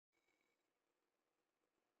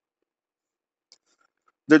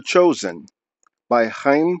The Chosen by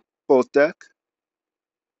Chaim Potok,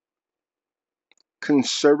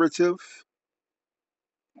 conservative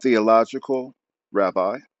theological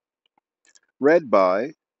rabbi, read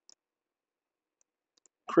by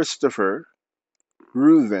Christopher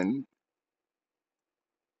Reuven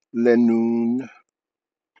Lenun.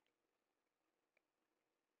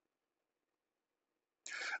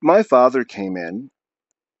 My father came in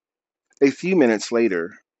a few minutes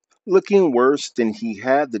later, looking worse than he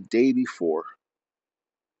had the day before.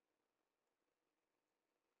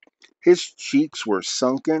 His cheeks were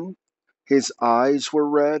sunken, his eyes were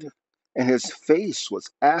red, and his face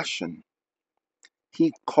was ashen.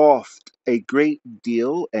 He coughed a great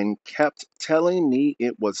deal and kept telling me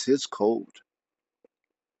it was his cold.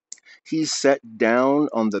 He sat down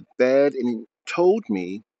on the bed and told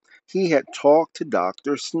me he had talked to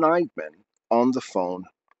Dr. Schneidman on the phone.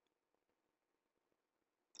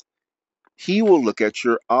 He will look at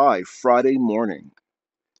your eye Friday morning,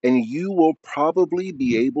 and you will probably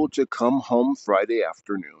be able to come home Friday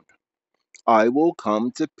afternoon. I will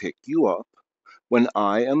come to pick you up when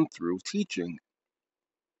I am through teaching.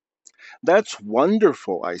 That's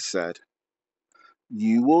wonderful, I said.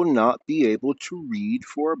 You will not be able to read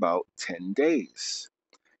for about 10 days.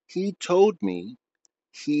 He told me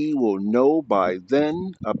he will know by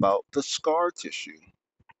then about the scar tissue.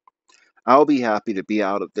 I'll be happy to be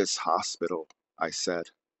out of this hospital, I said.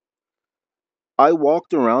 I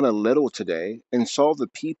walked around a little today and saw the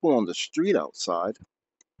people on the street outside.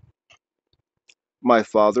 My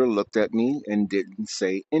father looked at me and didn't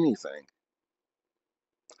say anything.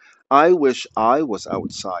 I wish I was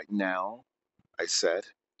outside now, I said.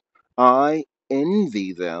 I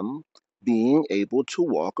envy them being able to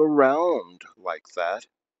walk around like that.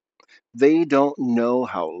 They don't know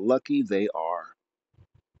how lucky they are.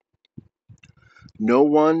 No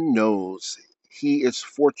one knows he is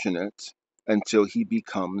fortunate until he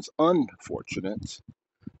becomes unfortunate,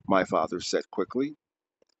 my father said quickly.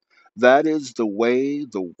 That is the way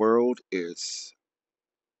the world is.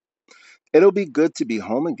 It'll be good to be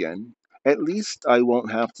home again. At least I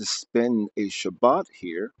won't have to spend a Shabbat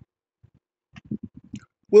here.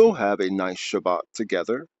 We'll have a nice Shabbat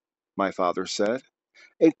together, my father said.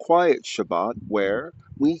 A quiet Shabbat where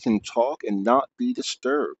we can talk and not be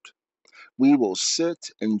disturbed. We will sit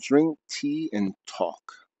and drink tea and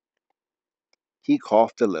talk. He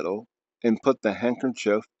coughed a little and put the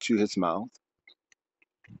handkerchief to his mouth.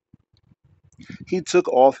 He took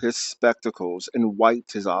off his spectacles and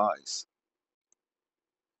wiped his eyes.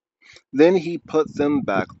 Then he put them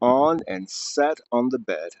back on and sat on the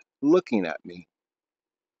bed, looking at me.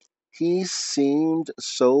 He seemed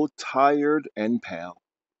so tired and pale,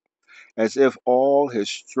 as if all his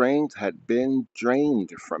strength had been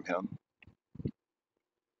drained from him.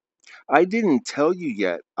 I didn't tell you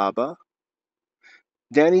yet, Abba.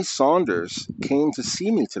 Danny Saunders came to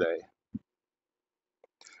see me today.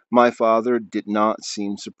 My father did not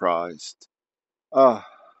seem surprised. Ah,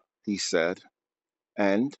 he said,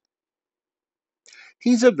 and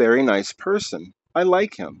he's a very nice person. I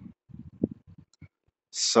like him.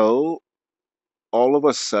 So, all of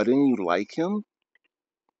a sudden, you like him?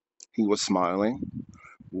 He was smiling.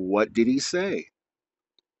 What did he say?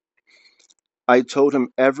 I told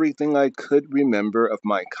him everything I could remember of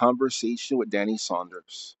my conversation with Danny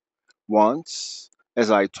Saunders. Once, as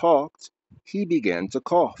I talked, he began to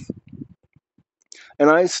cough, and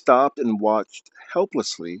I stopped and watched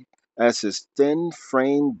helplessly as his thin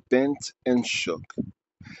frame bent and shook.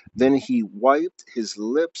 Then he wiped his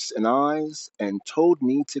lips and eyes and told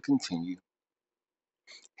me to continue.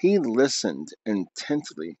 He listened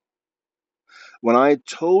intently. When I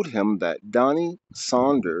told him that Donnie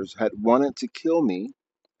Saunders had wanted to kill me,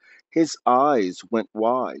 his eyes went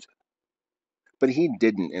wide, but he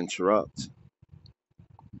didn't interrupt.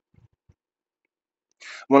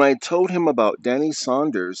 When I told him about Danny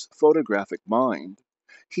Saunders' photographic mind,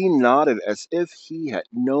 he nodded as if he had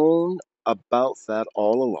known about that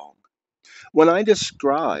all along. When I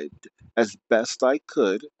described, as best I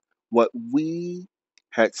could, what we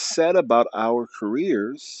had said about our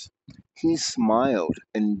careers, he smiled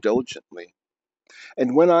indulgently.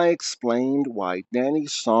 And when I explained why Danny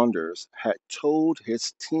Saunders had told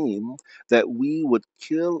his team that they would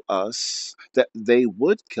kill us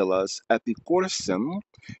at Picorsim,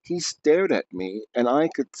 he stared at me and I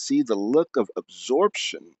could see the look of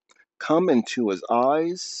absorption come into his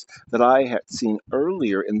eyes that I had seen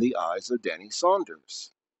earlier in the eyes of Danny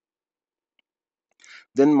Saunders.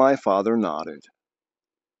 Then my father nodded.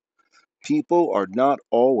 People are not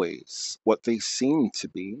always what they seem to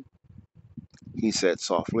be, he said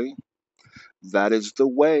softly. That is the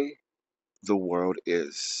way. the world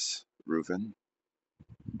is, Reuven.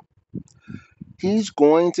 He's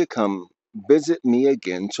going to come visit me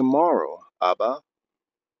again tomorrow, Abba.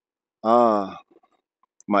 Ah,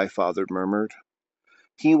 my father murmured.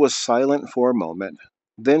 He was silent for a moment.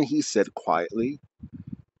 Then he said quietly,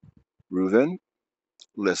 Reuven,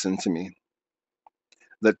 listen to me.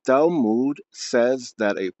 The Talmud says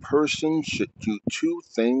that a person should do two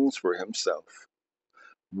things for himself.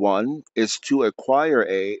 One is to acquire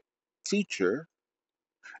a teacher.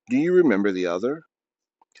 Do you remember the other?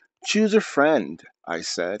 Choose a friend, I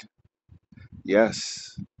said.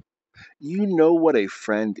 Yes. You know what a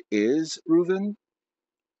friend is, Reuven?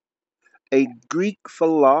 A Greek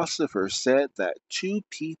philosopher said that two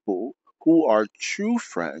people who are true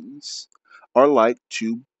friends are like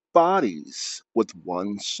two bodies with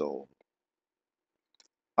one soul.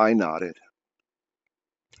 I nodded.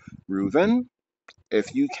 Reuven,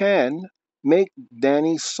 if you can, make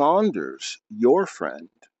Danny Saunders your friend.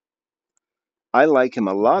 I like him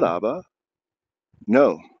a lot, Abba.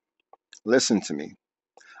 No, listen to me.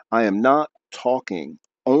 I am not talking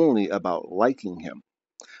only about liking him.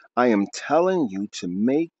 I am telling you to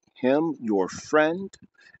make him your friend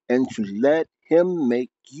and to let him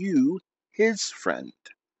make you his friend.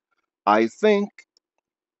 I think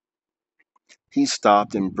he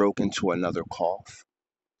stopped and broke into another cough.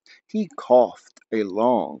 He coughed a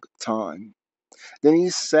long time. Then he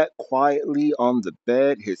sat quietly on the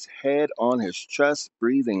bed, his head on his chest,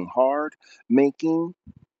 breathing hard, making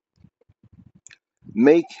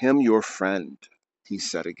make him your friend, he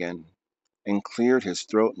said again, and cleared his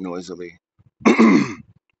throat noisily.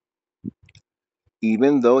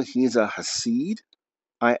 Even though he's a Hasid?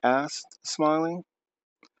 I asked, smiling.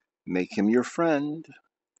 Make him your friend,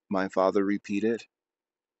 my father repeated.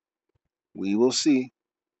 We will see.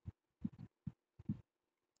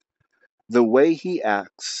 The way he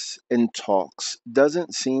acts and talks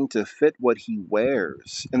doesn't seem to fit what he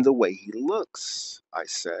wears and the way he looks, I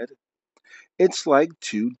said. It's like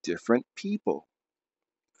two different people.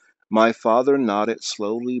 My father nodded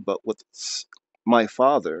slowly, but with my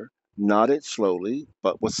father nodded slowly,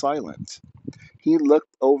 but was silent. He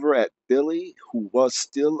looked over at Billy, who was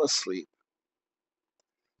still asleep.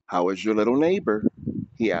 How is your little neighbor?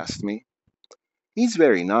 He asked me. He's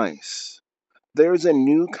very nice. There's a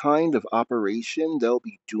new kind of operation they'll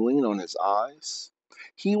be doing on his eyes.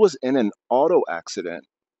 He was in an auto accident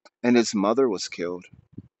and his mother was killed.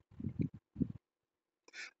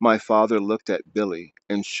 My father looked at Billy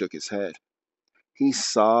and shook his head. He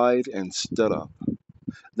sighed and stood up,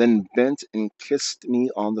 then bent and kissed me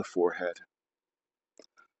on the forehead.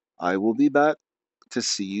 I will be back to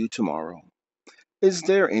see you tomorrow. Is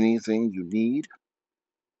there anything you need?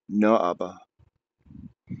 No, Abba.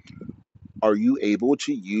 Are you able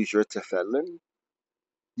to use your tefillin?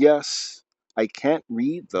 Yes. I can't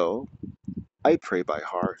read, though. I pray by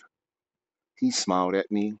heart. He smiled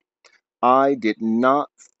at me. I did not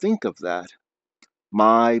think of that.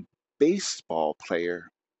 My baseball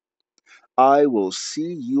player. I will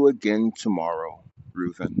see you again tomorrow,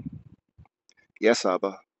 Reuven. Yes,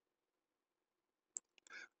 Abba.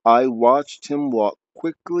 I watched him walk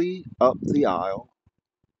quickly up the aisle.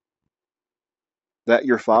 That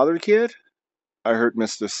your father, kid? I heard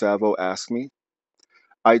Mr. Savo ask me.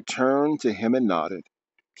 I turned to him and nodded.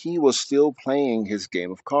 He was still playing his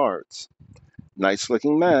game of cards. Nice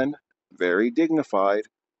looking man, very dignified.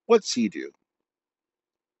 What's he do?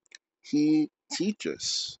 He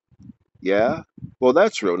teaches. Yeah? Well,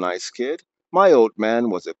 that's real nice, kid. My old man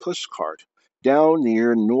was a pushcart down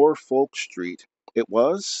near Norfolk Street. It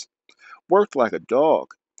was? Worked like a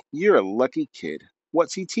dog. You're a lucky kid.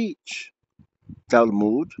 What's he teach?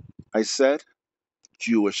 Talmud, I said.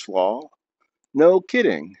 Jewish law. No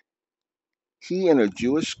kidding. He in a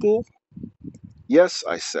Jewish school? Yes,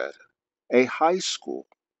 I said. A high school.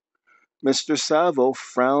 Mr. Savo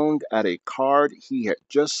frowned at a card he had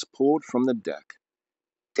just pulled from the deck.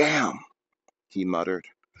 Damn, he muttered.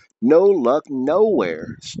 No luck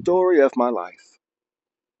nowhere. Story of my life.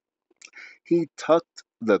 He tucked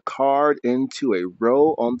the card into a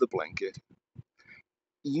row on the blanket.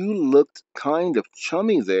 You looked kind of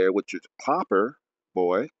chummy there with your popper,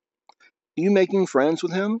 boy. You making friends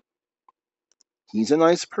with him? He's a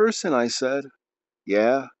nice person, I said.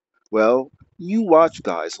 Yeah, well, you watch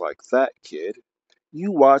guys like that, kid.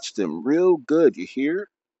 You watch them real good, you hear?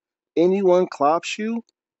 Anyone clops you,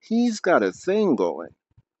 he's got a thing going.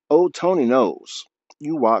 Old Tony knows.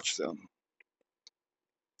 You watch them.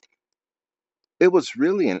 It was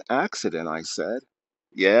really an accident, I said.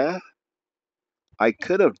 Yeah, I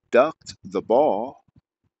could have ducked the ball.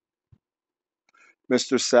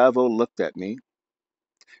 Mr. Savo looked at me.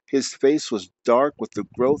 His face was dark with the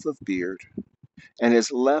growth of beard, and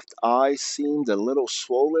his left eye seemed a little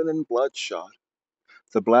swollen and bloodshot.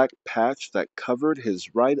 The black patch that covered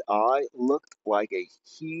his right eye looked like a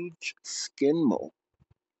huge skin mole.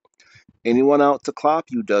 Anyone out to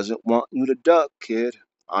clop you doesn't want you to duck, kid.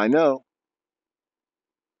 I know.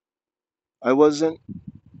 I wasn't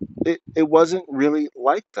it wasn't really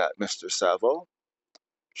like that, Mr. Savo.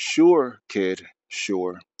 Sure, kid,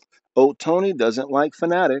 sure. Old Tony doesn't like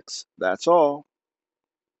fanatics, that's all.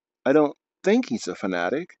 I don't think he's a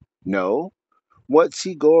fanatic. No. What's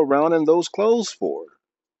he go around in those clothes for?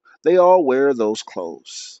 They all wear those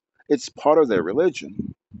clothes. It's part of their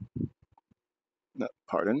religion. No,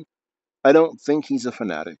 pardon? I don't think he's a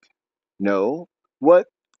fanatic. No. What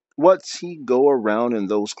what's he go around in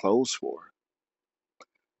those clothes for?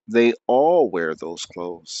 They all wear those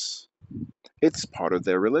clothes. It's part of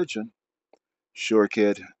their religion. Sure,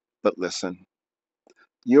 kid, but listen.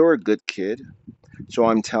 You're a good kid, so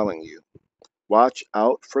I'm telling you, watch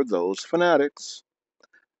out for those fanatics.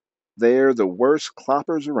 They're the worst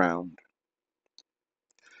cloppers around.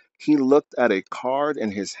 He looked at a card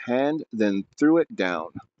in his hand, then threw it down.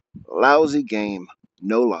 Lousy game.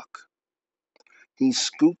 No luck. He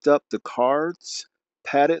scooped up the cards,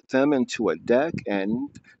 patted them into a deck, and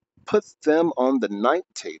put them on the night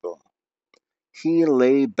table. He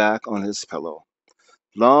lay back on his pillow.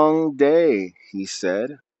 Long day, he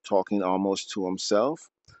said, talking almost to himself,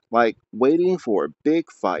 like waiting for a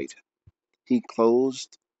big fight. He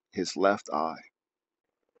closed his left eye.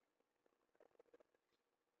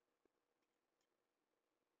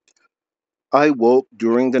 I woke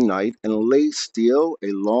during the night and lay still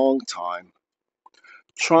a long time,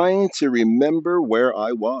 trying to remember where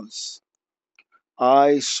I was.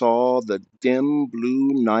 I saw the dim blue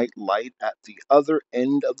night light at the other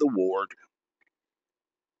end of the ward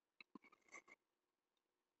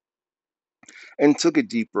and took a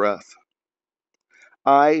deep breath.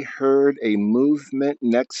 I heard a movement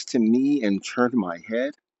next to me and turned my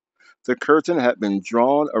head. The curtain had been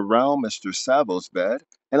drawn around Mr. Savo's bed,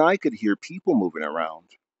 and I could hear people moving around.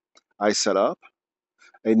 I sat up.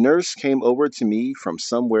 A nurse came over to me from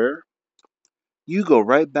somewhere. You go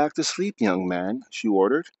right back to sleep, young man, she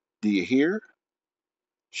ordered. Do you hear?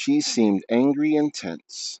 She seemed angry and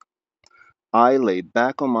tense. I lay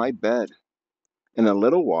back on my bed. In a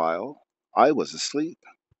little while, I was asleep.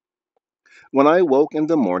 When I woke in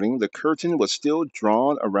the morning, the curtain was still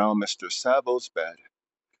drawn around Mr. Savo's bed.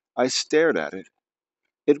 I stared at it.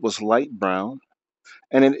 It was light brown,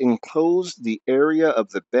 and it enclosed the area of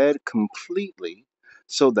the bed completely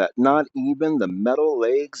so that not even the metal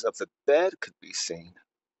legs of the bed could be seen.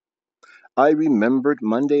 I remembered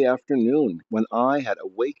Monday afternoon when I had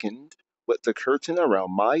awakened with the curtain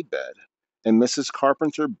around my bed and Mrs.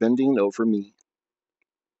 Carpenter bending over me,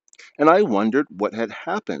 and I wondered what had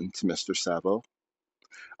happened to Mr. Savo.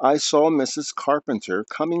 I saw Mrs. Carpenter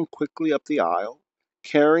coming quickly up the aisle,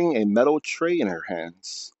 carrying a metal tray in her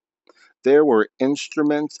hands. There were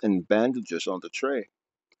instruments and bandages on the tray.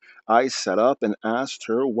 I sat up and asked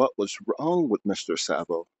her what was wrong with Mr.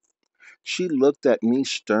 Savo. She looked at me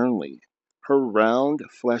sternly, her round,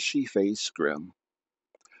 fleshy face grim.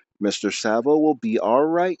 Mr. Savo will be all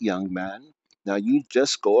right, young man. Now you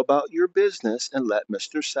just go about your business and let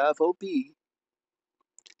Mr. Savo be.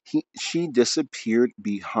 She disappeared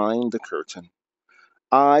behind the curtain.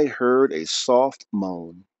 I heard a soft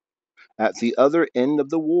moan. At the other end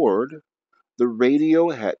of the ward, the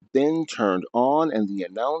radio had been turned on and the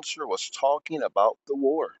announcer was talking about the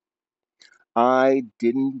war. I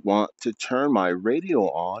didn't want to turn my radio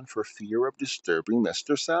on for fear of disturbing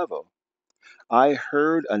Mr. Savo. I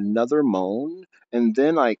heard another moan, and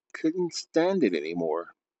then I couldn't stand it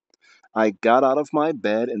anymore. I got out of my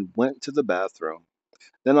bed and went to the bathroom.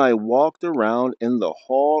 Then I walked around in the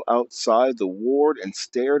hall outside the ward and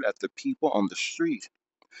stared at the people on the street.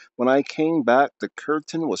 When I came back, the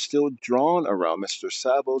curtain was still drawn around Mr.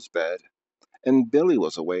 Savo's bed, and Billy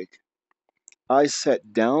was awake. I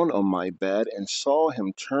sat down on my bed and saw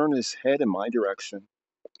him turn his head in my direction.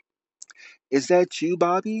 Is that you,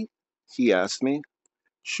 Bobby? He asked me.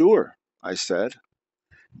 Sure, I said.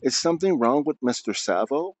 Is something wrong with Mr.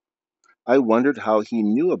 Savo? I wondered how he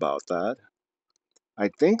knew about that. I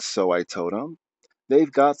think so, I told him.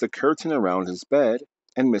 They've got the curtain around his bed,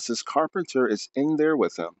 and Mrs. Carpenter is in there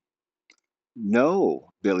with him.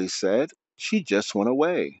 No, Billy said. She just went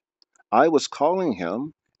away. I was calling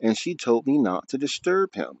him, and she told me not to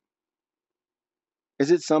disturb him.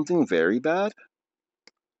 Is it something very bad?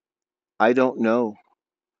 I don't know.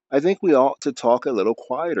 I think we ought to talk a little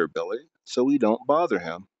quieter, Billy, so we don't bother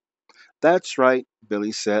him. That's right,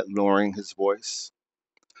 Billy said, lowering his voice.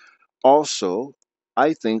 Also,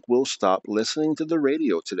 I think we'll stop listening to the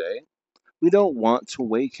radio today. We don't want to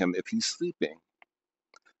wake him if he's sleeping.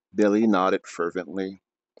 Billy nodded fervently.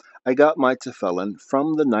 I got my tefillin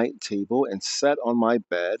from the night table and sat on my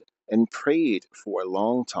bed and prayed for a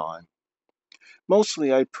long time.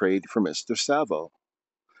 Mostly I prayed for Mr. Savo.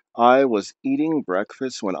 I was eating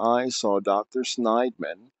breakfast when I saw Dr.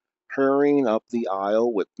 Sneidman hurrying up the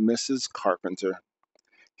aisle with Mrs. Carpenter.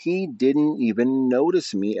 He didn't even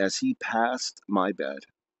notice me as he passed my bed.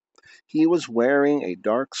 He was wearing a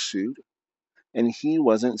dark suit, and he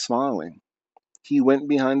wasn't smiling. He went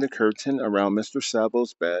behind the curtain around Mr.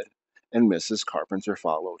 Savo's bed, and Mrs. Carpenter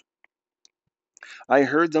followed. I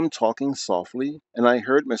heard them talking softly, and I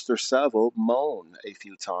heard Mr. Savo moan a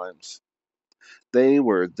few times. They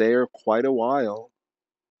were there quite a while.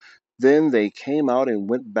 Then they came out and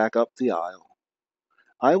went back up the aisle.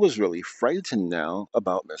 I was really frightened now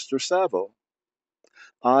about Mr. Savo.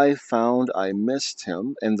 I found I missed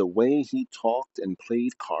him and the way he talked and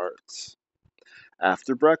played cards.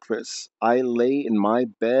 After breakfast, I lay in my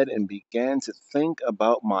bed and began to think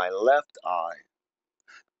about my left eye.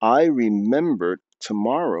 I remembered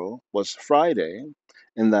tomorrow was Friday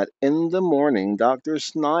and that in the morning Dr.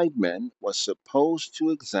 Sneidman was supposed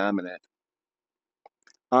to examine it.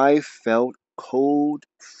 I felt cold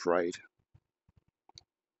fright.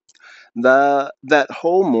 That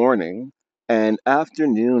whole morning and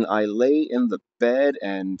afternoon I lay in the bed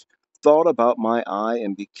and thought about my eye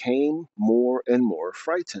and became more and more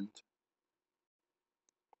frightened.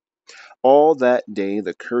 All that day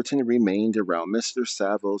the curtain remained around Mr.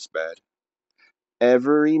 Savo's bed.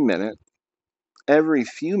 Every minute, every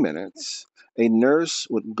few minutes, a nurse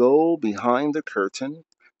would go behind the curtain,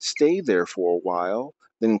 stay there for a while,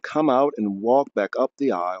 then come out and walk back up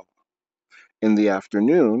the aisle. In the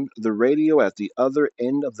afternoon, the radio at the other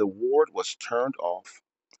end of the ward was turned off.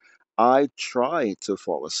 I tried to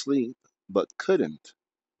fall asleep, but couldn't.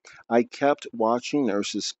 I kept watching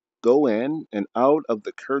nurses go in and out of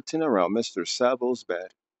the curtain around Mr. Savo's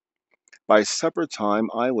bed. By supper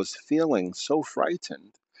time, I was feeling so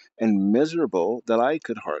frightened and miserable that I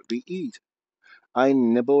could hardly eat. I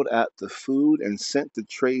nibbled at the food and sent the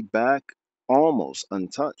tray back almost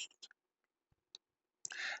untouched.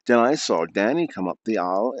 Then I saw Danny come up the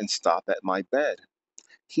aisle and stop at my bed.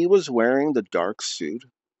 He was wearing the dark suit,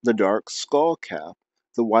 the dark skull cap,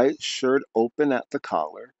 the white shirt open at the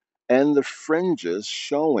collar, and the fringes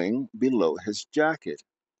showing below his jacket.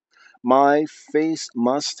 My face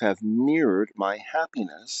must have mirrored my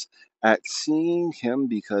happiness at seeing him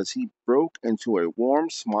because he broke into a warm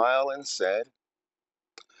smile and said,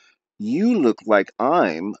 "You look like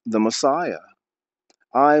I'm the Messiah.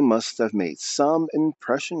 I must have made some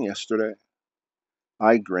impression yesterday."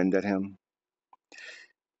 I grinned at him.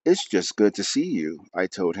 "It's just good to see you," I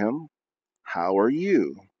told him. "How are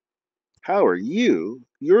you?" "How are you?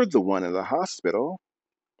 You're the one in the hospital."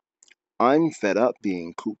 "I'm fed up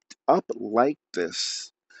being cooped up like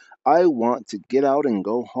this. I want to get out and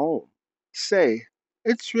go home. Say,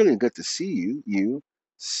 it's really good to see you, you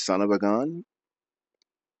son of a gun."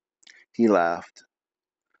 He laughed.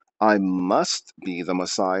 "I must be the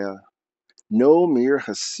Messiah. No mere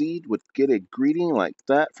Hasid would get a greeting like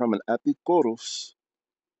that from an Epikoros."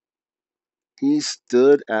 He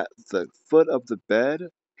stood at the foot of the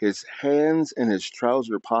bed, his hands in his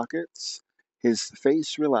trouser pockets, his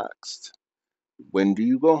face relaxed. "When do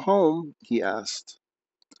you go home?" he asked.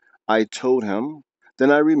 I told him.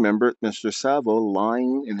 Then I remembered Mr. Savo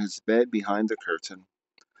lying in his bed behind the curtain.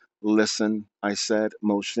 "Listen," I said,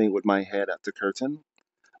 motioning with my head at the curtain.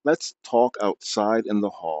 "Let's talk outside in the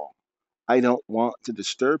hall. I don't want to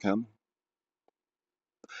disturb him."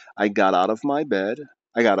 I got out of my bed.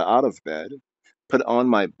 I got out of bed, put on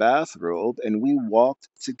my bathrobe, and we walked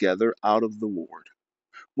together out of the ward.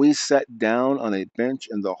 We sat down on a bench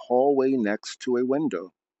in the hallway next to a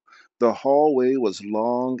window. The hallway was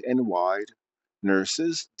long and wide.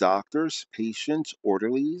 Nurses, doctors, patients,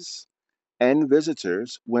 orderlies, and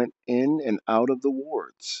visitors went in and out of the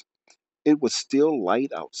wards. It was still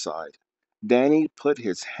light outside. Danny put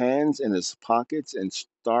his hands in his pockets and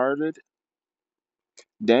started.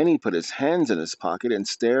 Danny put his hands in his pocket and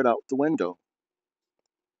stared out the window.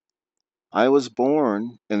 "I was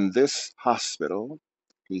born in this hospital,"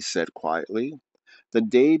 he said quietly. "The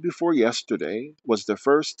day before yesterday was the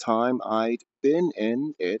first time I'd been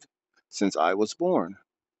in it since I was born."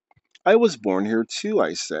 "I was born here too,"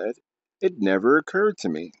 I said. "It never occurred to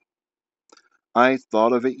me." "I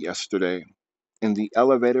thought of it yesterday, in the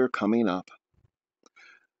elevator coming up.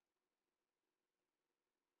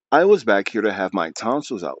 I was back here to have my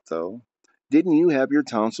tonsils out, though. Didn't you have your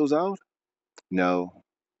tonsils out?" "No."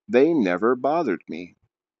 They never bothered me.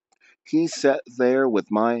 He sat there with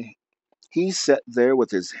my he sat there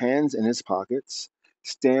with his hands in his pockets,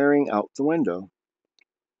 staring out the window.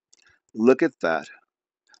 Look at that.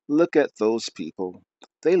 Look at those people.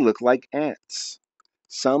 They look like ants.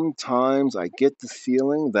 Sometimes I get the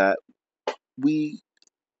feeling that we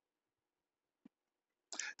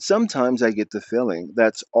Sometimes I get the feeling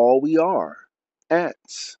that's all we are.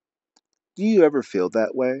 Ants. Do you ever feel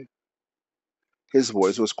that way? His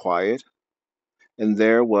voice was quiet, and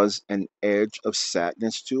there was an edge of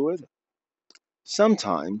sadness to it.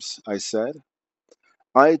 Sometimes, I said.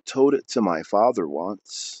 I told it to my father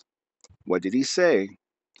once. What did he say?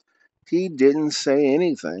 He didn't say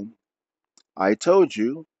anything. I told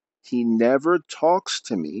you, he never talks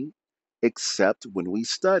to me except when we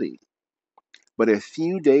study. But a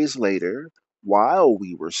few days later, while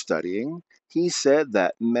we were studying, he said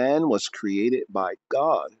that man was created by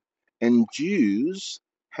God and Jews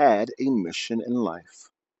had a mission in life.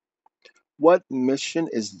 What mission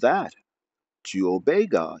is that? To obey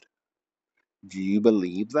God. Do you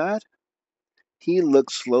believe that? He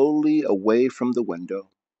looked slowly away from the window.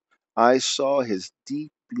 I saw his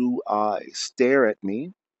deep blue eyes stare at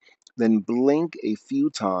me, then blink a few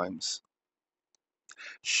times.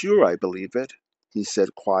 Sure, I believe it, he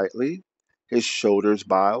said quietly, his shoulders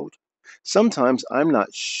bowed. Sometimes I'm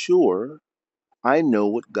not sure I know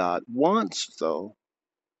what God wants, though.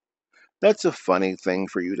 That's a funny thing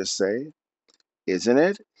for you to say, isn't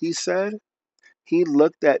it? He said. He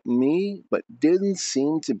looked at me but didn't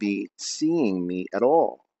seem to be seeing me at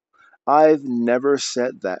all. I've never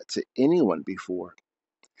said that to anyone before.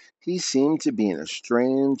 He seemed to be in a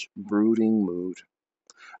strange, brooding mood.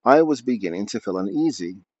 I was beginning to feel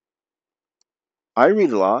uneasy. I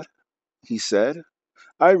read a lot, he said.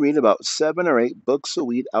 I read about 7 or 8 books a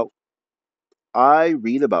week out. I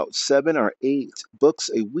read about 7 or 8 books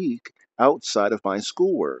a week outside of my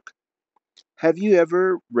schoolwork. Have you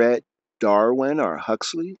ever read Darwin or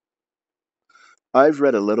Huxley? I've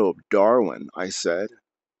read a little of Darwin, I said.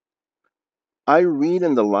 I read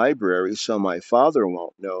in the library so my father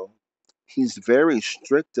won't know. He's very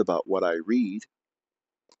strict about what I read.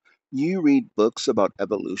 You read books about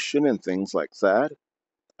evolution and things like that.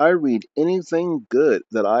 I read anything good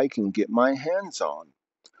that I can get my hands on.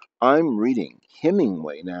 I'm reading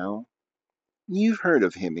Hemingway now. You've heard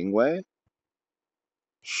of Hemingway?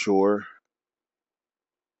 Sure.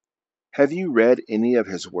 Have you read any of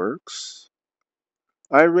his works?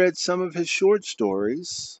 I read some of his short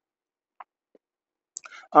stories.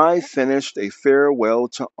 I finished A Farewell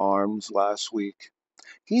to Arms last week.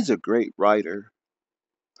 He's a great writer.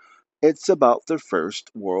 It's about the First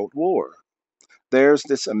World War. There's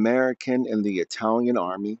this American in the Italian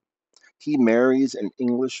army. He marries an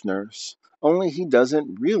English nurse, only he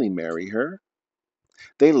doesn't really marry her.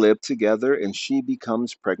 They live together and she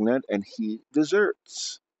becomes pregnant and he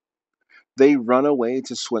deserts. They run away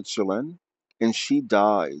to Switzerland and she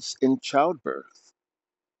dies in childbirth.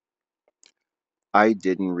 I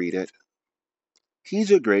didn't read it.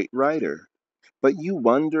 He's a great writer, but you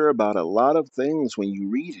wonder about a lot of things when you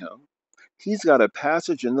read him. He's got a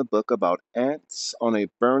passage in the book about ants on a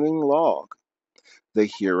burning log. The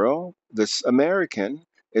hero, this American,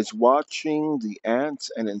 is watching the ants,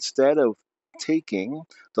 and instead of taking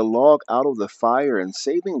the log out of the fire and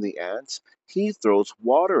saving the ants, he throws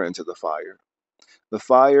water into the fire. The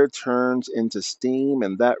fire turns into steam,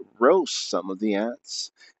 and that roasts some of the ants,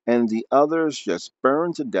 and the others just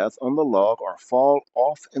burn to death on the log or fall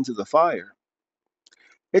off into the fire.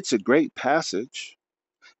 It's a great passage.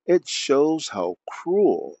 It shows how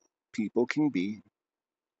cruel people can be.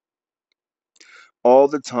 All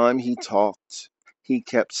the time he talked, he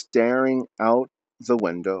kept staring out the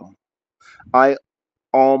window. I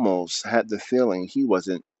almost had the feeling he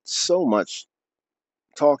wasn't so much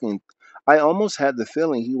talking. I almost had the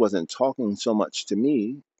feeling he wasn't talking so much to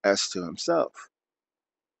me as to himself.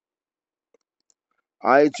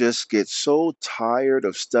 I just get so tired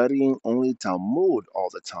of studying only Talmud all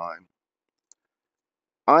the time.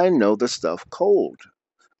 I know the stuff cold,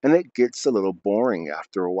 and it gets a little boring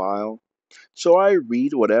after a while. So I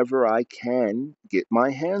read whatever I can get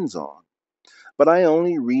my hands on. But I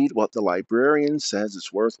only read what the librarian says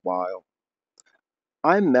is worthwhile.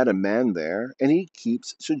 I met a man there, and he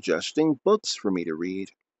keeps suggesting books for me to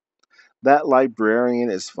read. That librarian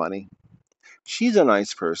is funny. She's a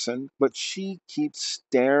nice person, but she keeps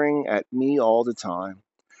staring at me all the time.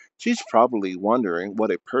 She's probably wondering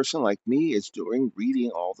what a person like me is doing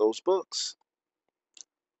reading all those books.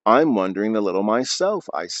 I'm wondering a little myself,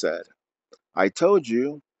 I said. I told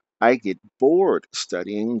you, I get bored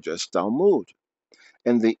studying just Talmud.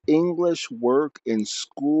 And the English work in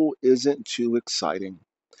school isn't too exciting.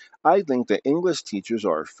 I think the English teachers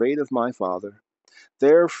are afraid of my father.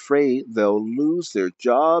 They're afraid they'll lose their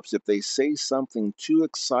jobs if they say something too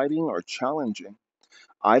exciting or challenging.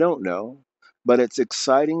 I don't know, but it's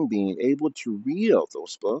exciting being able to read all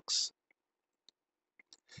those books.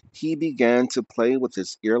 He began to play with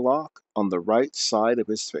his earlock on the right side of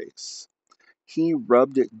his face. He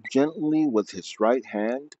rubbed it gently with his right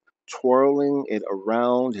hand, twirling it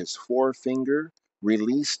around his forefinger,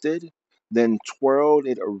 released it, then twirled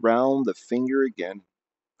it around the finger again.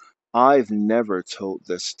 I've never told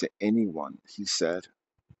this to anyone, he said.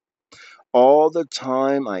 All the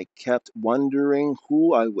time I kept wondering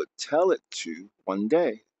who I would tell it to one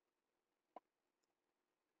day.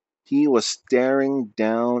 He was staring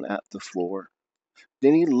down at the floor.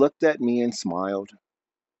 Then he looked at me and smiled.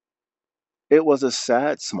 It was a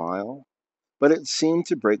sad smile, but it seemed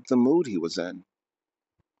to break the mood he was in.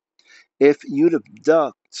 If you'd have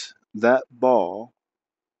ducked that ball,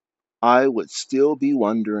 I would still be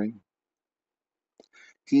wondering,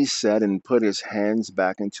 he said and put his hands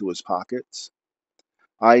back into his pockets.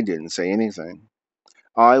 I didn't say anything.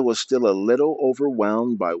 I was still a little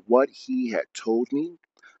overwhelmed by what he had told me.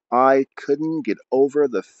 I couldn't get over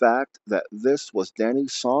the fact that this was Danny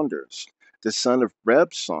Saunders, the son of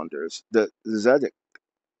Reb Saunders, the Zedek.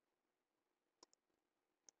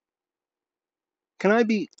 Can I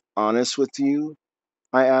be honest with you?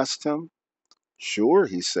 I asked him. Sure,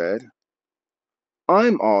 he said.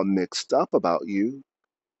 I'm all mixed up about you.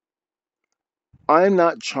 I'm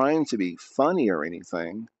not trying to be funny or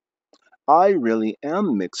anything. I really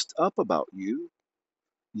am mixed up about you.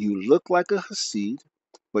 You look like a Hasid,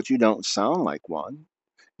 but you don't sound like one.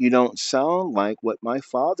 You don't sound like what my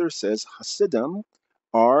father says Hasidim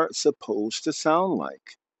are supposed to sound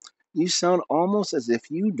like. You sound almost as if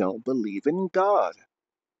you don't believe in God.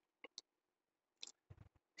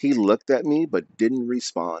 He looked at me but didn't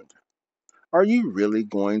respond. Are you really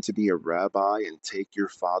going to be a rabbi and take your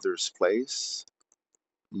father's place?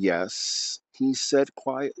 Yes, he said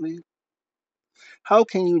quietly. How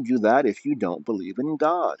can you do that if you don't believe in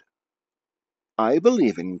God? I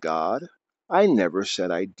believe in God. I never said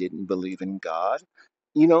I didn't believe in God.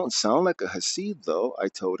 You don't sound like a Hasid, though, I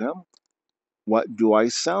told him. What do I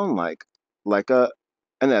sound like? Like an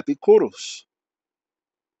Epicurus.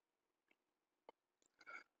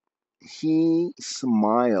 He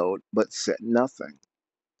smiled but said nothing.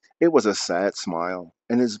 It was a sad smile,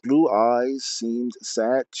 and his blue eyes seemed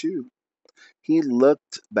sad too. He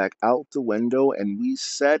looked back out the window, and we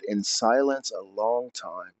sat in silence a long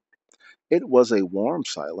time. It was a warm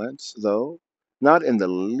silence, though, not in the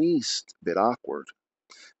least bit awkward.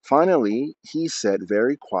 Finally, he said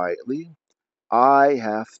very quietly, I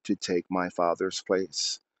have to take my father's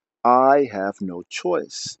place. I have no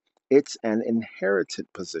choice. It's an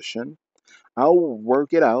inherited position. I'll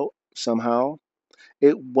work it out somehow.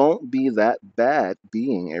 It won't be that bad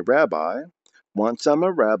being a rabbi. Once I'm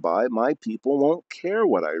a rabbi, my people won't care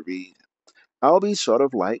what I read. I'll be sort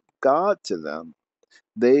of like God to them.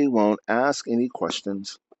 They won't ask any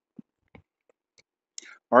questions.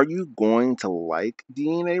 Are you going to like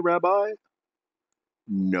being a rabbi?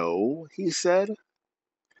 No, he said.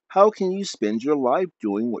 How can you spend your life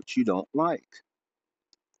doing what you don't like?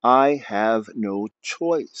 I have no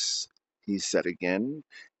choice, he said again.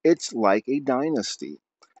 It's like a dynasty.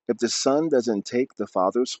 If the son doesn't take the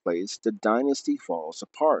father's place, the dynasty falls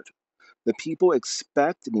apart. The people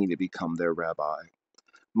expect me to become their rabbi.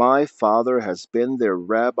 My father has been their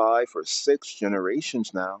rabbi for 6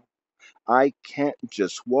 generations now. I can't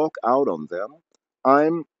just walk out on them.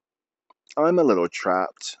 I'm I'm a little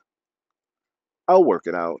trapped. I'll work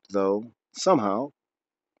it out, though, somehow.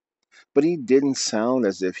 But he didn't sound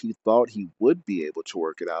as if he thought he would be able to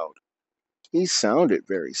work it out. He sounded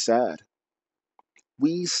very sad.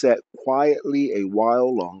 We sat quietly a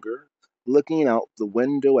while longer, looking out the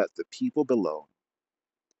window at the people below.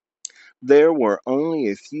 There were only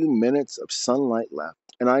a few minutes of sunlight left,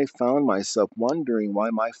 and I found myself wondering why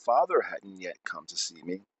my father hadn't yet come to see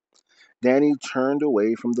me. Danny turned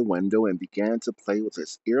away from the window and began to play with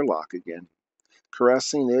his earlock again,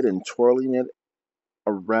 caressing it and twirling it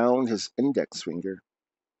around his index finger.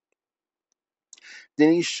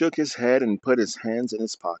 Then he shook his head and put his hands in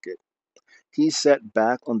his pocket. He sat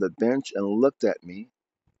back on the bench and looked at me.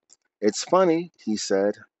 It's funny, he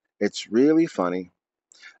said. It's really funny.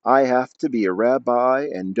 I have to be a rabbi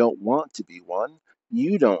and don't want to be one.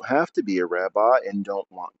 You don't have to be a rabbi and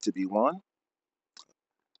don't want to be one.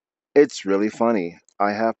 It's really funny.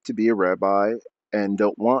 I have to be a rabbi and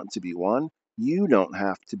don't want to be one. You don't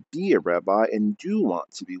have to be a rabbi and do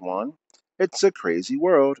want to be one. It's a crazy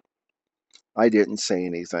world. I didn't say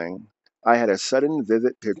anything. I had a sudden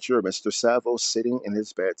vivid picture of Mr. Savo sitting in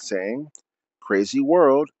his bed saying, "Crazy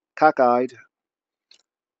world, cockeyed."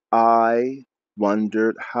 I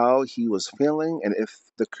wondered how he was feeling and if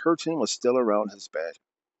the curtain was still around his bed.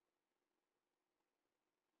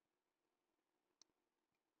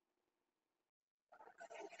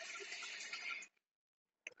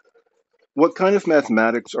 "What kind of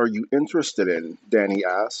mathematics are you interested in?" Danny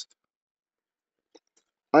asked.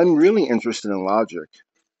 "I'm really interested in logic,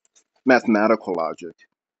 mathematical logic."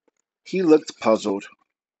 He looked puzzled.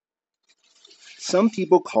 "Some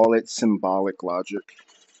people call it symbolic logic,"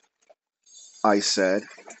 I said.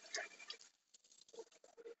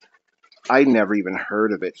 "I never even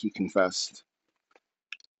heard of it," he confessed.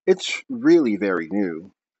 "It's really very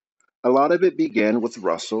new. A lot of it began with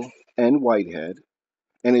Russell and Whitehead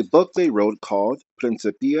and a book they wrote called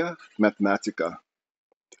Principia Mathematica."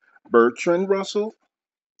 "Bertrand Russell?"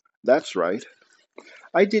 "That's right.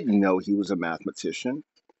 I didn't know he was a mathematician."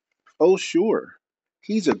 "Oh, sure.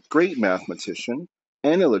 He's a great mathematician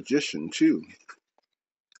and a logician, too."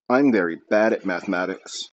 "I'm very bad at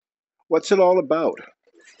mathematics." "What's it all about?"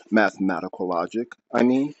 "Mathematical logic, I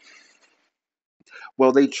mean."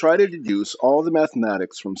 "Well, they try to deduce all the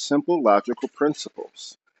mathematics from simple logical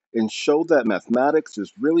principles and show that mathematics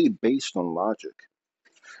is really based on logic.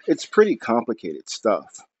 It's pretty complicated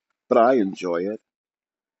stuff, but I enjoy it."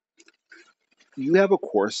 "You have a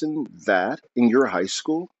course in that in your high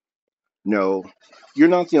school?" "No, you're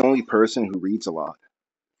not the only person who reads a lot."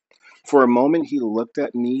 For a moment he looked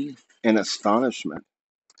at me in astonishment.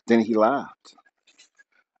 Then he laughed.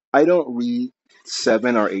 "I don't read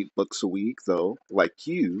 7 or 8 books a week, though, like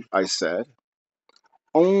you," I said.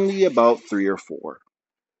 "Only about 3 or 4."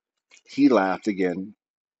 He laughed again.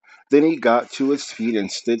 Then he got to his feet and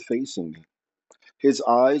stood facing me. His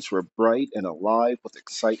eyes were bright and alive with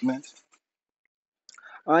excitement.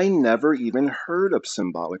 "I never even heard of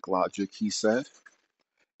symbolic logic," he said.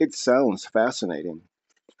 "It sounds fascinating.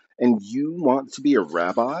 And you want to be a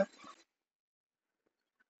rabbi?"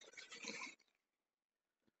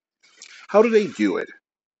 "How do they do it?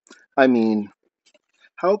 I mean,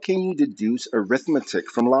 how can you deduce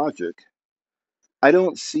arithmetic from logic? I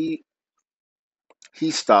don't see."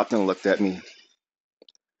 He stopped and looked at me.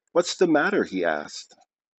 "What's the matter?" he asked.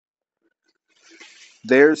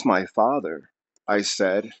 "There's my father," I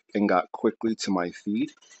said, and got quickly to my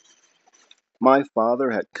feet. My father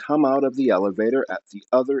had come out of the elevator at the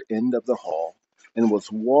other end of the hall and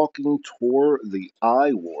was walking toward the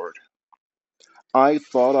I ward. I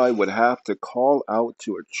thought I would have to call out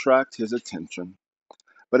to attract his attention,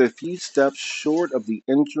 but a few steps short of the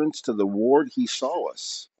entrance to the ward he saw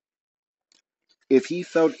us. If he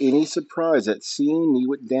felt any surprise at seeing me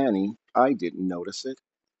with Danny, I didn't notice it.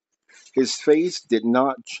 His face did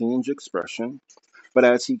not change expression, but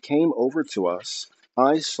as he came over to us,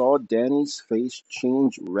 I saw Danny's face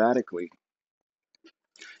change radically.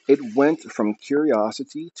 It went from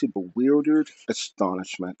curiosity to bewildered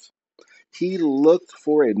astonishment. He looked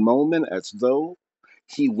for a moment as though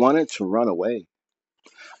he wanted to run away.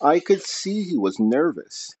 I could see he was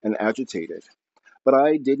nervous and agitated, but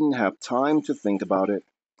I didn't have time to think about it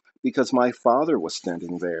because my father was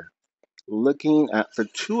standing there, looking at the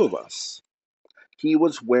two of us. He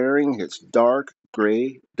was wearing his dark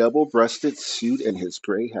gray double breasted suit and his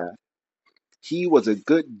gray hat. He was a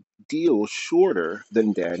good deal shorter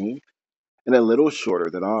than Danny and a little shorter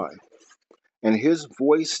than I, and his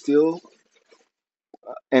voice still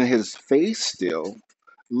and his face still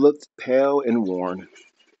looked pale and worn.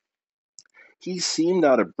 He seemed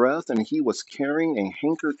out of breath and he was carrying a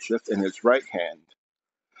handkerchief in his right hand.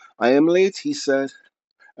 "I am late," he said.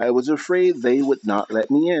 "I was afraid they would not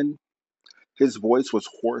let me in." His voice was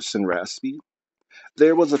hoarse and raspy.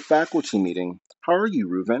 "There was a faculty meeting. How are you,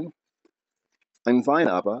 Reuven?" "I'm fine,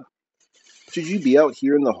 Abba." "Should you be out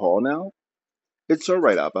here in the hall now?" "It's all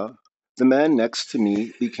right, Abba." The man next to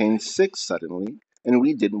me became sick suddenly, and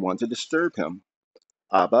we didn't want to disturb him.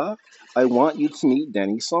 "Abba, I want you to meet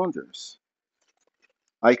Danny Saunders."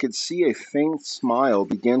 I could see a faint smile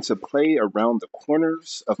begin to play around the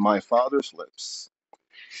corners of my father's lips.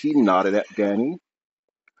 He nodded at Danny.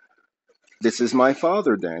 "This is my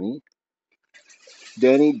father, Danny."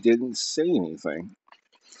 Danny didn't say anything.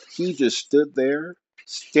 He just stood there,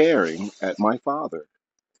 staring at my father.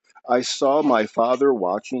 I saw my father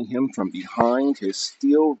watching him from behind his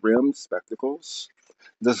steel rimmed spectacles,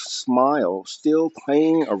 the smile still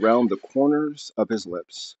playing around the corners of his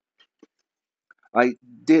lips. "I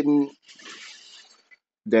didn't,"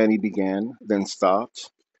 Danny began, then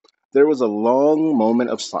stopped. There was a long moment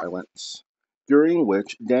of silence. during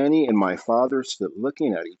which Danny and my father stood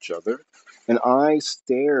looking at each other, and I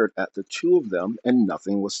stared at the two of them, and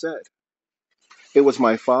nothing was said. It was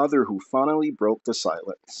my father who finally broke the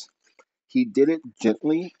silence. He did it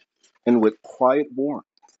gently and with quiet warmth.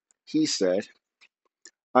 He said,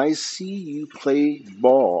 "I see you play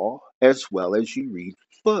ball as well as you read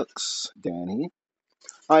books, Danny.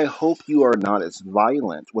 I hope you are not as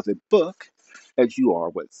violent with a book as you are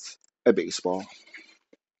with a baseball."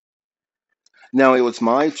 Now it was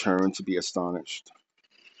my turn to be astonished.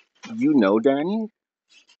 "You know Danny?"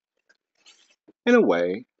 "In a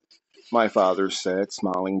way," my father said,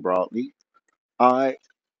 smiling broadly. I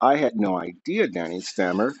I had no idea," Danny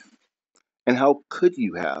stammered. "And how could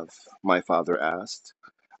you have?" my father asked.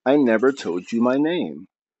 "I never told you my name."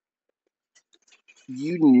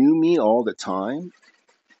 "You knew me all the time?"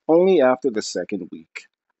 "Only after the second week.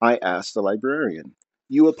 I asked the librarian.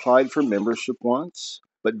 You applied for membership once,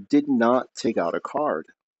 but did not take out a card.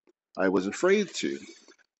 I was afraid to."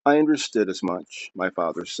 "I understood as much," my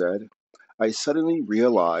father said. I suddenly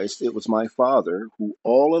realized it was my father who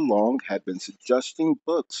all along had been suggesting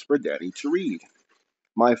books for Danny to read.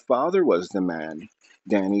 My father was the man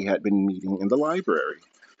Danny had been meeting in the library.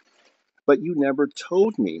 "But you never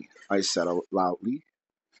told me," I said loudly.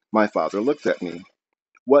 My father looked at me.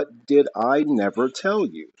 "What did I never tell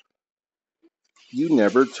you?" "You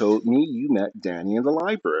never told me you met Danny in the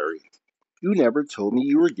library. You never told me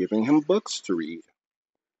you were giving him books to read."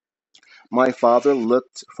 My father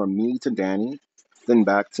looked from me to Danny, then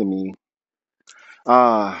back to me.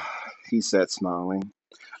 "Ah," he said, smiling,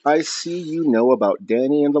 "I see you know about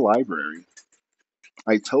Danny in the library."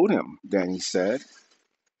 "I told him," Danny said.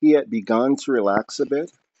 He had begun to relax a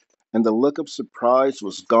bit, and the look of surprise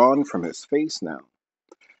was gone from his face now.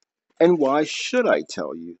 "And why should I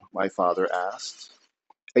tell you?" my father asked.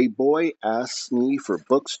 "A boy asks me for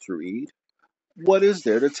books to read. What is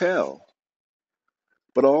there to tell?"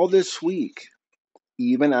 "But all this week,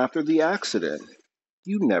 even after the accident,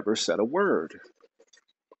 you never said a word."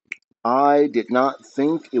 "I did not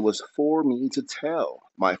think it was for me to tell,"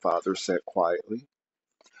 my father said quietly.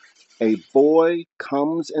 "A boy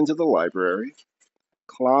comes into the library,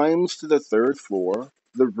 climbs to the third floor,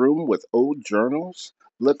 the room with old journals,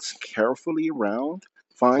 looks carefully around,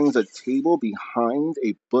 finds a table behind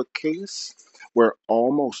a bookcase where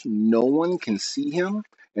almost no one can see him,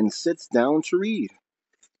 and sits down to read.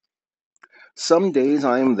 Some days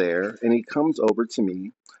I am there, and he comes over to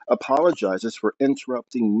me, apologizes for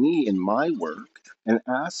interrupting me in my work, and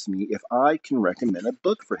asks me if I can recommend a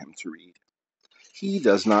book for him to read. He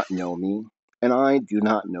does not know me, and I do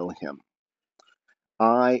not know him.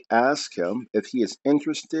 I ask him if he is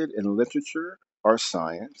interested in literature or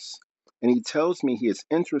science, and he tells me he is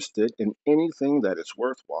interested in anything that is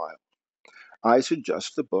worthwhile. I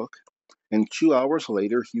suggest a book, and 2 hours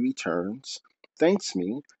later he returns, thanks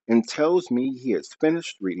me, and tells me he has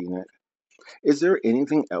finished reading it. Is there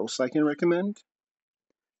anything else I can recommend?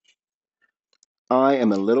 I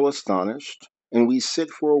am a little astonished, and we sit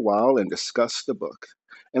for a while and discuss the book,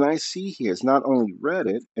 and I see he has not only read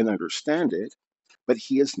it and understand it, but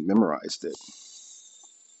he has memorized it.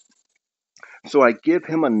 So I give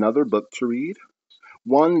him another book to read,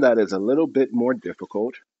 one that is a little bit more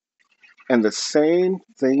difficult, and the same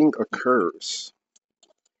thing occurs.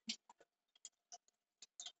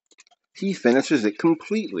 He finishes it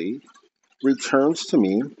completely, returns to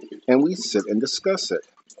me, and we sit and discuss it.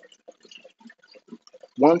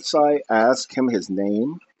 Once I ask him his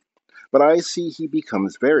name, but I see he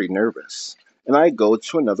becomes very nervous, and I go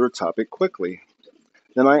to another topic quickly.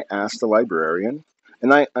 Then I ask the librarian,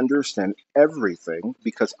 and I understand everything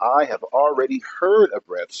because I have already heard of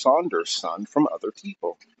Rev Saunders' son from other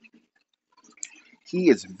people. He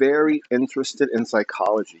is very interested in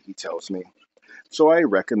psychology, he tells me, so I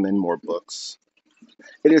recommend more books.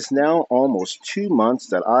 It is now almost 2 months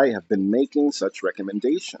that I have been making such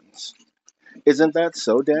recommendations. Isn't that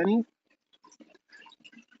so, Danny?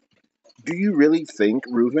 Do you really think,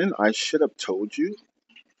 Reuven, I should have told you?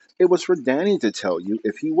 It was for Danny to tell you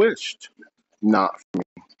if he wished. Not.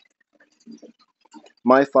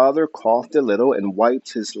 My father coughed a little and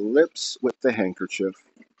wiped his lips with the handkerchief.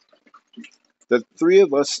 The three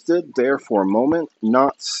of us stood there for a moment,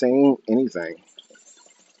 not saying anything.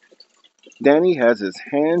 Danny had his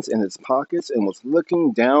hands in his pockets and was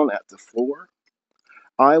looking down at the floor.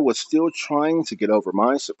 I was still trying to get over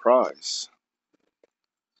my surprise.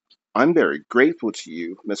 "I'm very grateful to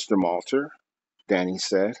you, Mr. Malter," Danny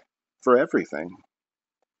said, "for everything."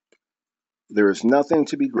 "There is nothing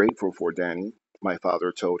to be grateful for, Danny," my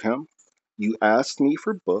father told him. "You asked me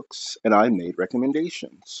for books, and I made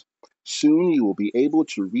recommendations. Soon you will be able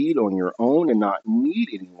to read on your own and not need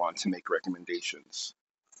anyone to make recommendations.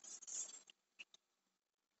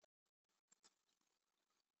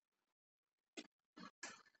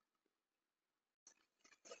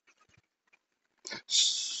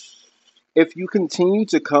 If you continue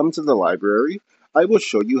to come to the library, I will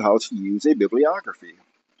show you how to use a bibliography.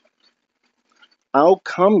 I'll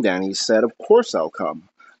come, Danny said. Of course I'll come.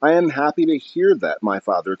 I am happy to hear that, my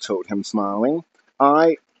father told him, smiling.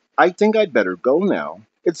 I I think I'd better go now.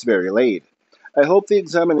 It's very late. I hope the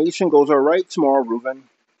examination goes all right tomorrow, Reuven.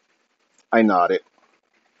 I nodded.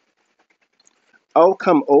 I'll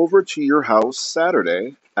come over to your house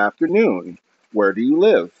Saturday afternoon. Where do you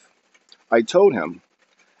live? I told him.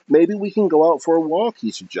 Maybe we can go out for a walk,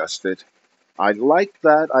 he suggested. I'd like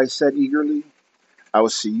that, I said eagerly. I will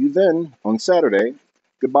see you then on Saturday.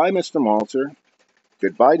 Goodbye, Mr. Malter.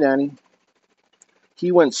 Goodbye, Danny.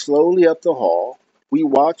 He went slowly up the hall. We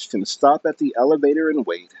watched him stop at the elevator and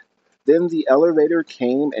wait. Then the elevator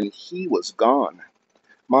came and he was gone.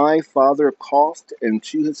 My father coughed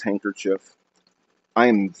into his handkerchief. I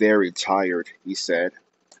am very tired, he said.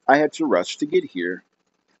 I had to rush to get here.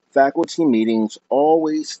 Faculty meetings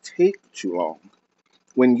always take too long.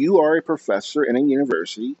 When you are a professor in a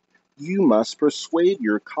university, you must persuade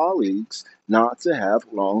your colleagues not to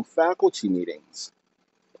have long faculty meetings.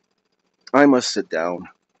 I must sit down.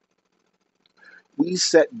 We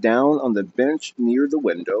sat down on the bench near the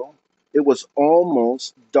window. It was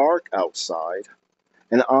almost dark outside,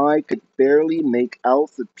 and I could barely make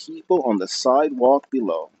out the people on the sidewalk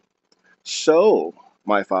below. So,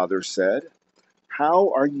 my father said,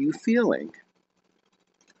 how are you feeling?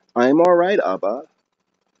 I'm all right, Abba.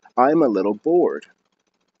 I'm a little bored.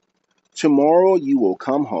 Tomorrow you will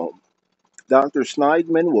come home. Dr.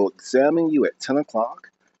 Schneidman will examine you at 10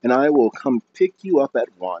 o'clock, and I will come pick you up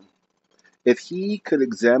at 1. If he could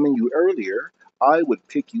examine you earlier, I would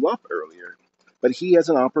pick you up earlier. But he has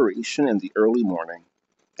an operation in the early morning,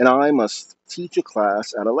 and I must teach a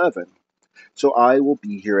class at 11, so I will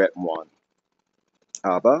be here at 1.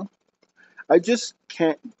 Abba, I just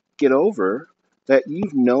can't get over that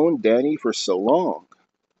you've known Danny for so long.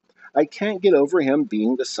 I can't get over him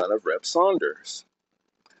being the son of Reb Saunders.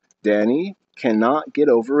 Danny cannot get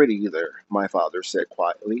over it either, my father said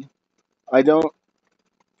quietly. I don't.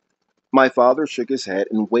 My father shook his head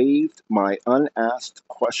and waved my unasked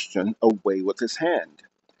question away with his hand.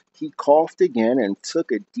 He coughed again and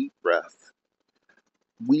took a deep breath.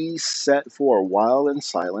 We sat for a while in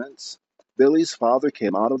silence. Billy's father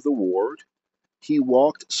came out of the ward. He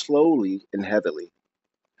walked slowly and heavily.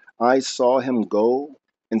 I saw him go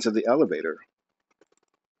into the elevator.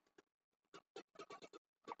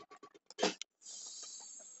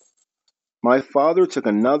 My father took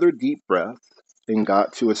another deep breath and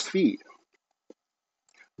got to his feet.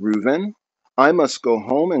 Reuven, I must go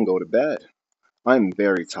home and go to bed. I'm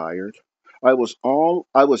very tired. I was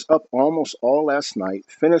up almost all last night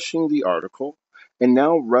finishing the article and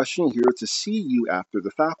now rushing here to see you after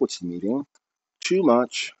the faculty meeting. Too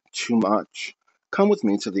much, too much. Come with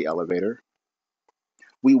me to the elevator.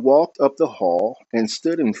 We walked up the hall and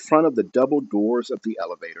stood in front of the double doors of the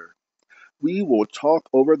elevator. We will talk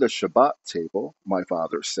over the Shabbat table, my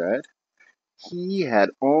father said. He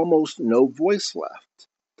had almost no voice left.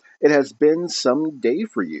 It has been some day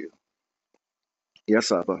for you.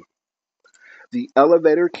 Yes, Abba. The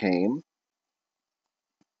elevator came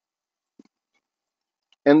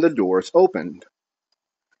and the doors opened.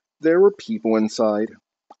 There were people inside.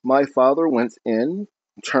 My father went in,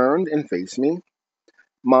 turned, and faced me.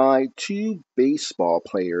 My two baseball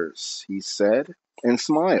players, he said, and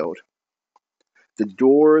smiled. The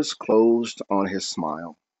doors closed on his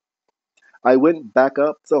smile. I went back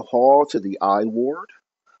up the hall to the I ward.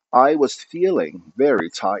 I was feeling very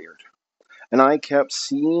tired, and I kept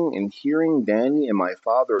seeing and hearing Danny and my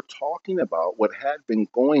father talking about what had been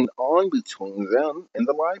going on between them in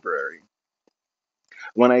the library.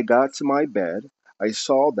 When I got to my bed, I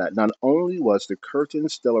saw that not only was the curtain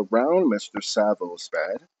still around Mr. Saville's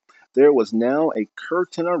bed, there was now a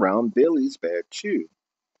curtain around Billy's bed, too.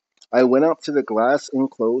 I went up to the glass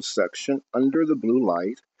enclosed section under the blue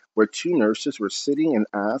light where two nurses were sitting and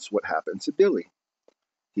asked what happened to Billy.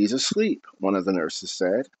 He's asleep, one of the nurses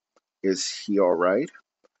said. Is he all right?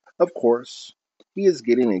 Of course. He is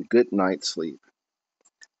getting a good night's sleep.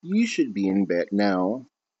 You should be in bed now,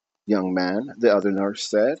 young man, the other nurse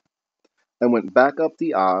said. I went back up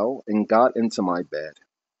the aisle and got into my bed.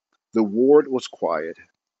 The ward was quiet.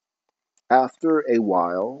 After a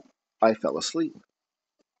while, I fell asleep.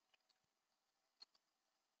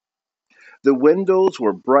 The windows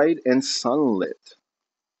were bright and sunlit.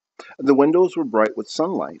 The windows were bright with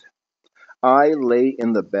sunlight. I lay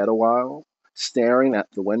in the bed a while, staring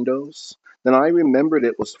at the windows. Then I remembered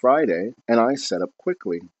it was Friday, and I sat up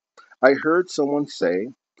quickly. I heard someone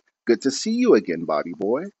say, "Good to see you again, Bobby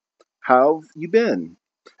boy. How've you been?"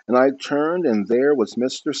 And I turned, and there was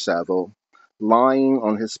Mr. Saville, lying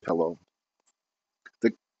on his pillow,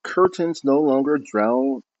 the curtains no longer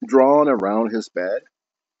drawn around his bed.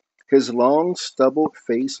 His long, stubbled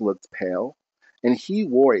face looked pale, and he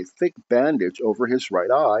wore a thick bandage over his right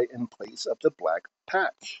eye in place of the black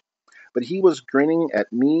patch. But he was grinning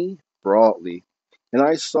at me broadly, and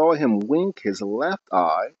I saw him wink his left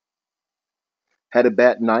eye. "Had a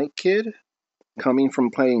bad night, kid? Coming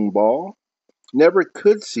from playing ball? Never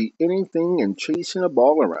could see anything in chasing a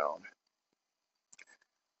ball around."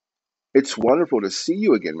 "It's wonderful to see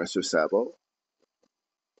you again, Mr. Saville."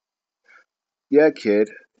 "Yeah, kid.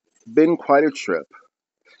 Been quite a trip.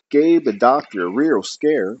 Gave the doctor a real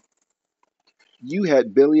scare." "You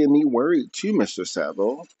had Billy and me worried too, Mr.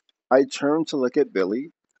 Saville." I turned to look at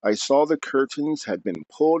Billy. I saw the curtains had been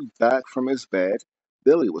pulled back from his bed.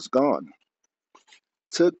 Billy was gone.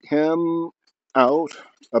 "Took him out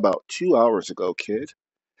about 2 hours ago, kid.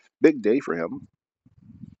 Big day for him."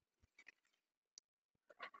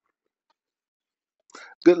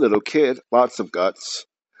 "Good little kid, lots of guts.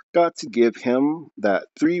 Got to give him that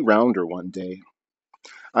 3-rounder one day."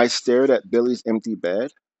 I stared at Billy's empty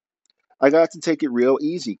bed. "I got to take it real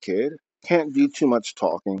easy, kid. Can't do too much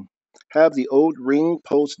talking. Have the old ring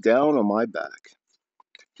post down on my back."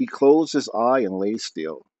 He closed his eye and lay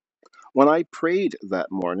still. When I prayed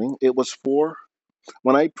that morning, it was for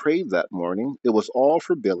When I prayed that morning, it was all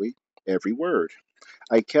for Billy, every word.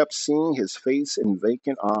 I kept seeing his face and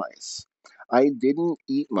vacant eyes. I didn't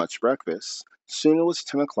eat much breakfast. Soon it was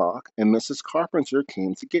 10 o'clock, and Mrs. Carpenter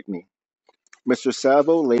came to get me. Mr.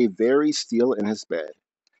 Savo lay very still in his bed,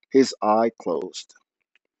 his eye closed.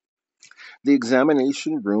 The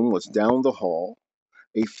examination room was down the hall,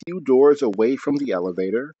 a few doors away from the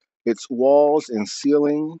elevator. Its walls and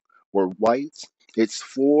ceiling were white. Its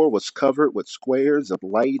floor was covered with squares of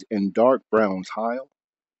light and dark brown tile.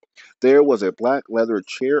 There was a black leather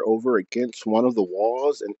chair over against one of the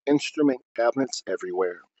walls and instrument cabinets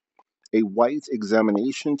everywhere. A white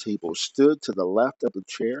examination table stood to the left of the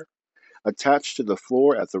chair. Attached to the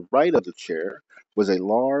floor at the right of the chair was a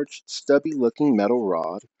large, stubby looking metal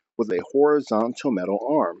rod with a horizontal metal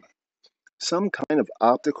arm. Some kind of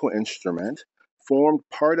optical instrument formed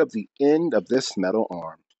part of the end of this metal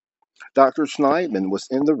arm. Dr. Schneidman was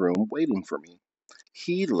in the room waiting for me.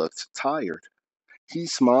 He looked tired. He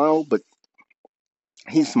smiled, but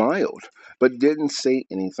he smiled, but didn't say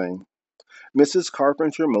anything. Mrs.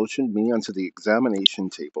 Carpenter motioned me onto the examination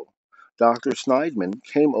table. Dr. Schneidman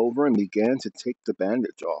came over and began to take the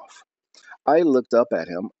bandage off. I looked up at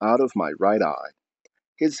him out of my right eye.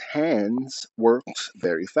 His hands worked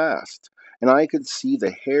very fast, and I could see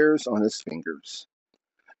the hairs on his fingers.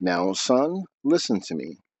 "Now, son, listen to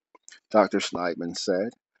me," Dr. Schneidman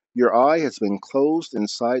said. "Your eye has been closed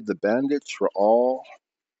inside the bandage for all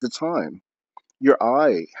the time. Your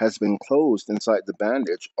eye has been closed inside the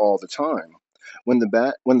bandage all the time. When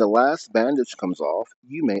the last bandage comes off,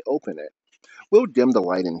 you may open it. We'll dim the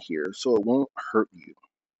light in here so it won't hurt you."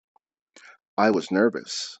 I was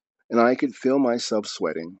nervous, and I could feel myself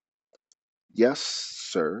sweating. "Yes,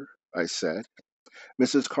 sir," I said.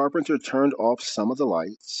 Mrs. Carpenter turned off some of the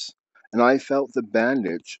lights, and I felt the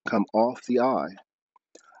bandage come off the eye.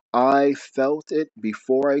 I felt it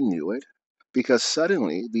before I knew it, because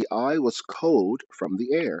suddenly the eye was cold from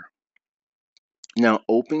the air. "Now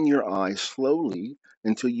open your eyes slowly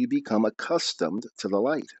until you become accustomed to the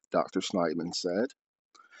light," Dr. Schneidman said.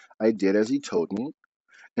 I did as he told me,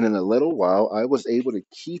 and in a little while I was able to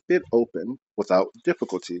keep it open without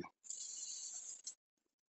difficulty.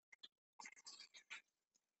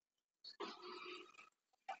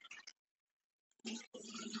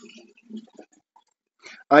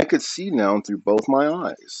 I could see now through both my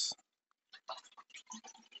eyes.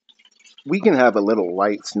 "We can have a little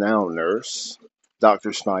lights now, nurse,"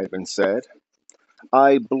 Dr. Schneidman said.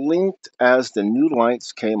 I blinked as the new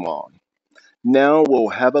lights came on. "Now we'll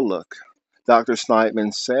have a look," Dr.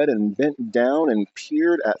 Schneidman said, and bent down and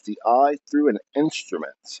peered at the eye through an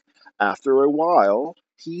instrument. After a while,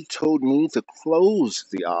 he told me to close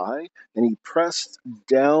the eye, and he pressed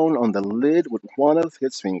down on the lid with one of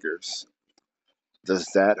his fingers. "Does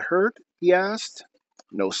that hurt?" he asked.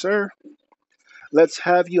 "No, sir." "Let's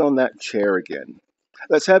have you on that chair again."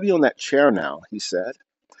 "Let's have you on that chair now," he said.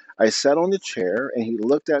 I sat on the chair, and he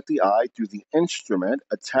looked at the eye through the instrument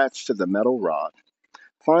attached to the metal rod.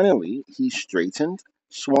 Finally, he straightened,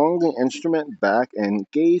 swung the instrument back,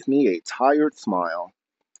 and gave me a tired smile.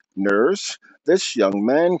 Nurse, this young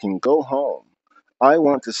man can go home. I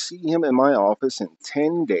want to see him in my office in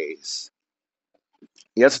 10 days.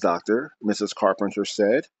 Yes, doctor, Mrs. Carpenter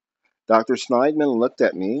said. Dr. Sneidman looked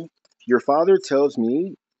at me. Your father tells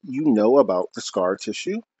me you know about the scar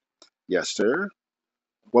tissue? Yes, sir.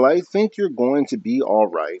 Well, I think you're going to be all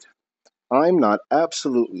right. I'm not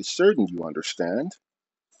absolutely certain you understand.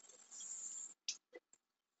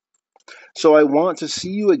 So I want to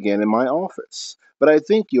see you again in my office, but I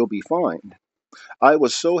think you'll be fine. I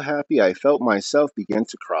was so happy I felt myself begin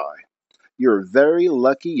to cry. You're a very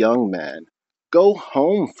lucky young man. Go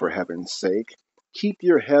home, for heaven's sake. Keep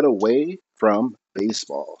your head away from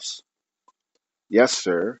baseballs. Yes,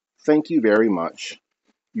 sir. Thank you very much.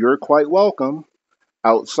 You're quite welcome.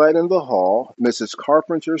 Outside in the hall, Mrs.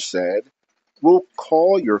 Carpenter said, We'll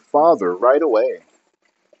call your father right away.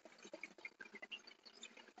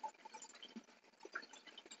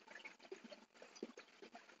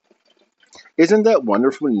 Isn't that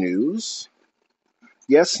wonderful news?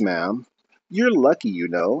 Yes, ma'am. You're lucky, you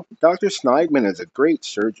know. Dr. Sneidman is a great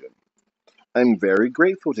surgeon. I'm very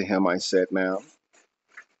grateful to him, I said, ma'am.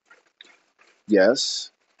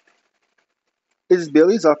 Yes. Is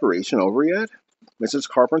Billy's operation over yet? Mrs.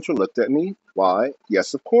 Carpenter looked at me. Why,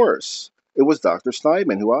 yes, of course. It was Dr.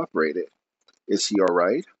 Sneidman who operated. Is he all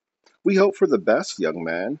right? We hope for the best, young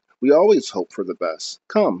man. We always hope for the best.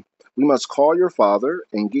 Come, we must call your father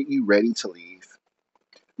and get you ready to leave.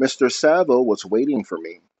 Mr. Savo was waiting for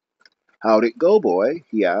me. How'd it go, boy?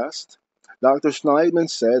 He asked. Dr. Sneidman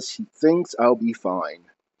says he thinks I'll be fine.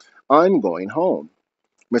 I'm going home.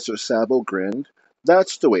 Mr. Savo grinned.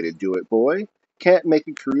 That's the way to do it, boy. Can't make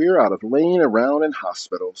a career out of laying around in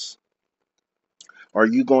hospitals. Are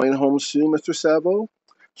you going home soon, Mr. Savo?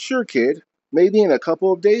 Sure, kid. Maybe in a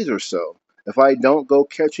couple of days or so, if I don't go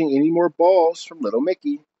catching any more balls from little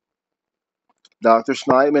Mickey. Dr.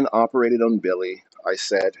 Sneidman operated on Billy, I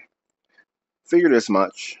said. Figured as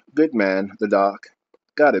much. Good man, the doc.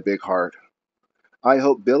 Got a big heart. I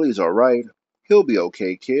hope Billy's all right. He'll be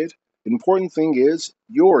okay, kid. Important thing is,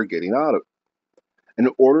 you're getting out of it. An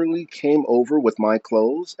orderly came over with my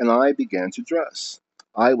clothes, and I began to dress.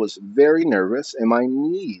 I was very nervous, and my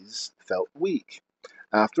knees felt weak.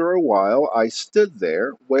 After a while, I stood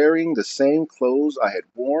there wearing the same clothes I had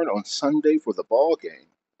worn on Sunday for the ball game.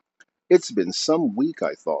 It's been some week,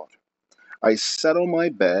 I thought. I sat on my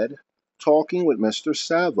bed, talking with Mr.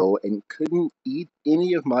 Savo, and couldn't eat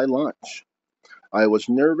any of my lunch. I was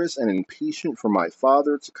nervous and impatient for my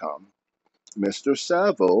father to come. Mr.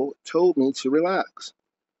 Savo told me to relax.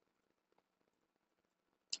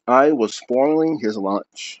 I was spoiling his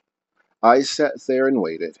lunch. I sat there and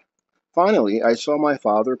waited. Finally, I saw my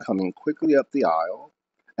father coming quickly up the aisle,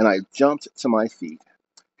 and I jumped to my feet.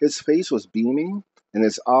 His face was beaming, and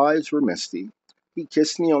his eyes were misty. He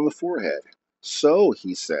kissed me on the forehead. So,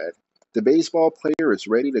 he said, the baseball player is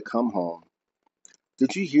ready to come home.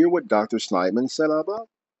 Did you hear what Dr. Sneidman said, Abba?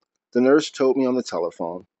 The nurse told me on the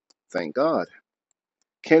telephone. Thank God.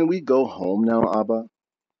 Can we go home now, Abba?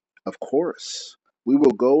 Of course. We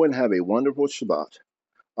will go and have a wonderful Shabbat.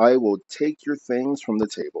 I will take your things from the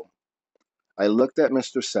table. I looked at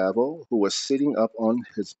Mr. Savo, who was sitting up on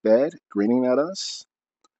his bed, grinning at us.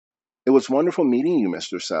 It was wonderful meeting you,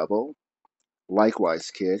 Mr. Savo. Likewise,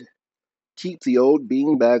 kid. Keep the old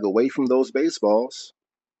beanbag away from those baseballs.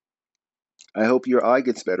 I hope your eye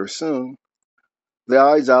gets better soon. The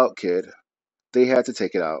eye's out, kid. They had to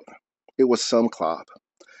take it out. It was some clop.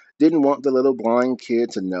 Didn't want the little blind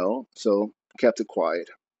kid to know, so kept it quiet.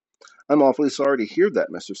 I'm awfully sorry to hear that,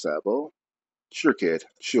 Mr. Savo. Sure, kid,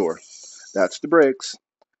 sure. That's the breaks.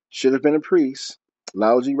 Should have been a priest.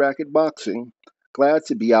 Lousy racket boxing. Glad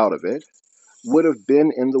to be out of it. Would have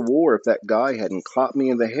been in the war if that guy hadn't clopped me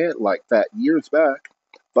in the head like that years back.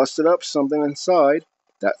 Busted up something inside.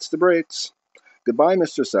 That's the breaks. Goodbye,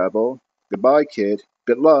 Mr. Savo. Goodbye, kid.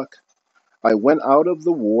 Good luck. I went out of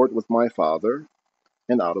the ward with my father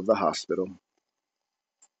and out of the hospital.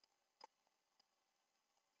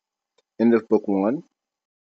 End of book one.